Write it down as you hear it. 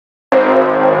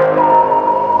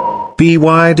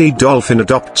BYD Dolphin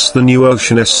adopts the new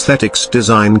ocean aesthetics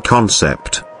design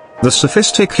concept. The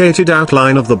sophisticated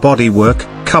outline of the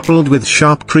bodywork, coupled with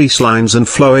sharp crease lines and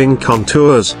flowing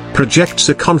contours, projects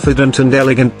a confident and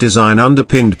elegant design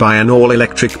underpinned by an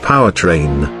all-electric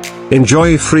powertrain.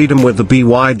 Enjoy freedom with the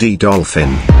BYD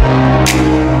Dolphin.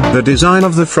 The design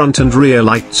of the front and rear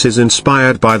lights is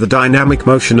inspired by the dynamic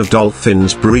motion of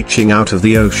dolphins breaching out of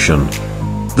the ocean.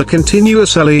 The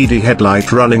continuous LED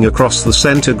headlight running across the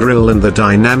center grille and the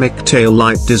dynamic tail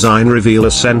light design reveal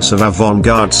a sense of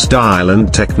avant-garde style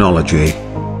and technology.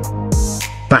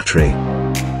 Battery.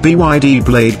 BYD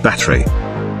Blade Battery.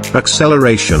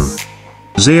 Acceleration.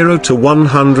 0 to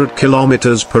 100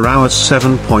 km per hour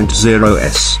 7.0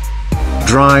 s.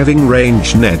 Driving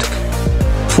range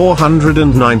NEDC.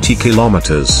 490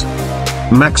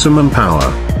 km. Maximum power.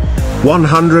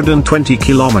 120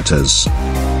 km.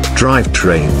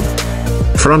 Drivetrain.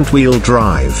 Front-wheel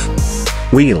drive.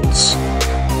 Wheels.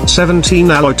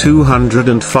 17 alloy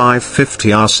 205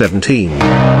 50R17.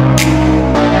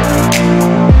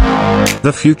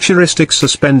 The futuristic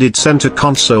suspended center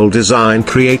console design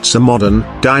creates a modern,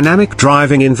 dynamic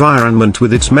driving environment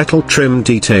with its metal trim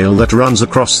detail that runs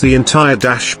across the entire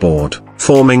dashboard,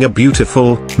 forming a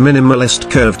beautiful, minimalist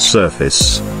curved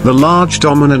surface. The large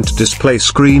dominant display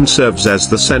screen serves as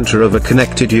the center of a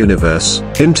connected universe,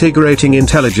 integrating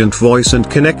intelligent voice and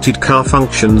connected car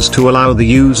functions to allow the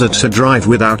user to drive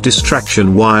without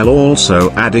distraction while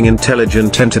also adding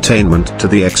intelligent entertainment to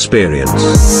the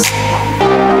experience.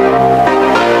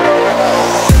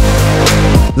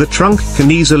 The trunk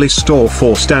can easily store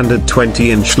 4 standard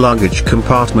 20-inch luggage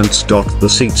compartments. The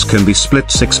seats can be split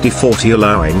 60-40,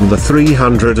 allowing the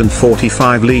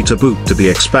 345-liter boot to be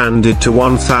expanded to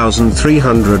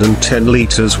 1,310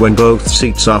 liters when both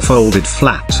seats are folded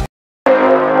flat.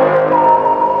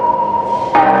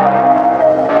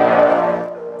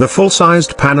 The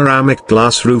full-sized panoramic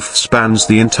glass roof spans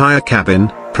the entire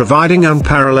cabin, providing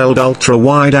unparalleled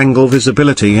ultra-wide-angle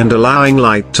visibility and allowing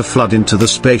light to flood into the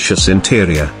spacious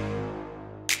interior.